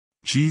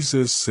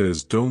Jesus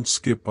says don't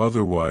skip,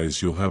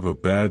 otherwise you'll have a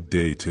bad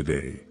day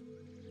today.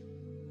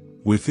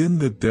 Within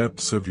the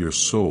depths of your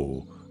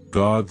soul,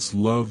 God's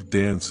love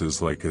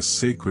dances like a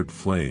sacred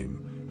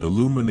flame,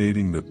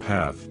 illuminating the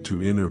path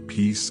to inner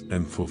peace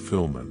and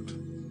fulfillment.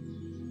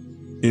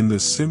 In the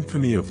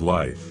symphony of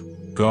life,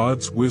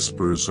 God's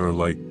whispers are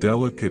like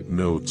delicate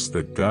notes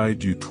that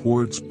guide you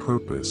towards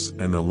purpose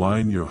and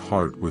align your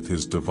heart with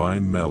His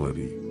divine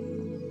melody.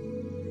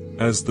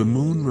 As the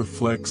moon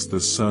reflects the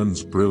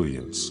sun's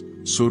brilliance,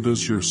 so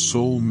does your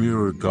soul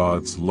mirror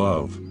God's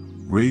love,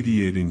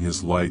 radiating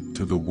His light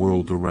to the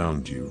world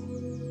around you.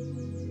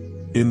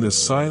 In the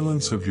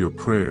silence of your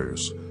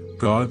prayers,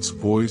 God's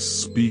voice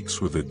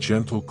speaks with a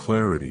gentle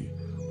clarity,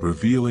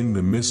 revealing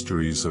the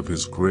mysteries of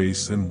His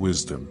grace and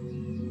wisdom.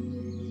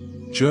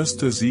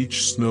 Just as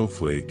each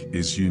snowflake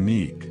is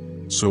unique,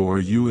 so are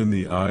you in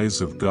the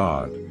eyes of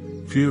God,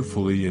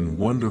 fearfully and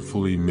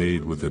wonderfully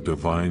made with a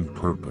divine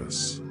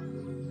purpose.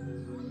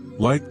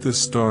 Like the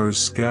stars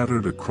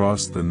scattered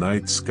across the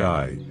night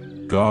sky,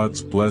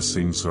 God's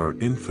blessings are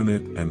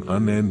infinite and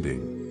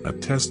unending, a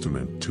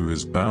testament to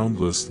His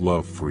boundless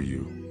love for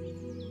you.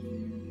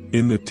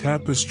 In the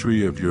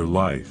tapestry of your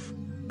life,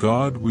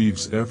 God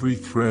weaves every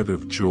thread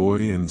of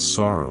joy and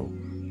sorrow,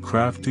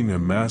 crafting a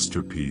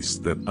masterpiece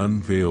that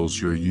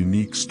unveils your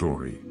unique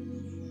story.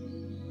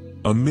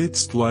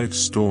 Amidst life's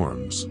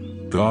storms,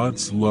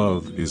 God's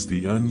love is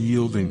the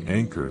unyielding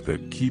anchor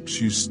that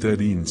keeps you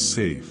steady and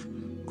safe,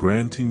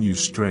 granting you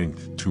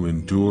strength to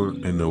endure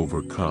and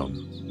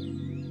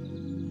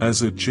overcome.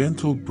 As a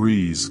gentle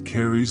breeze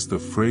carries the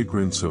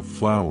fragrance of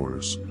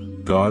flowers,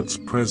 God's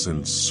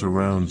presence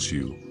surrounds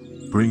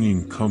you,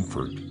 bringing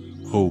comfort,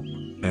 hope,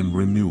 and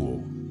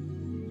renewal.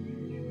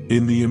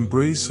 In the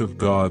embrace of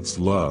God's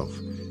love,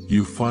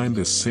 you find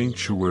a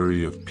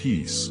sanctuary of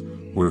peace,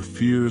 where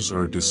fears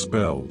are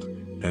dispelled,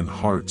 and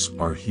hearts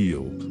are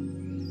healed.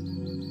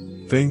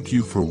 Thank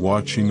you for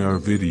watching our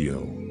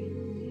video.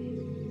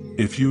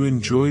 If you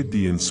enjoyed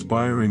the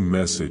inspiring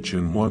message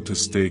and want to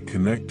stay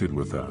connected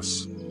with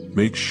us,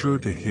 make sure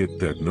to hit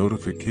that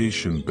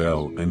notification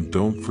bell and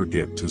don't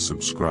forget to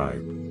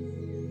subscribe.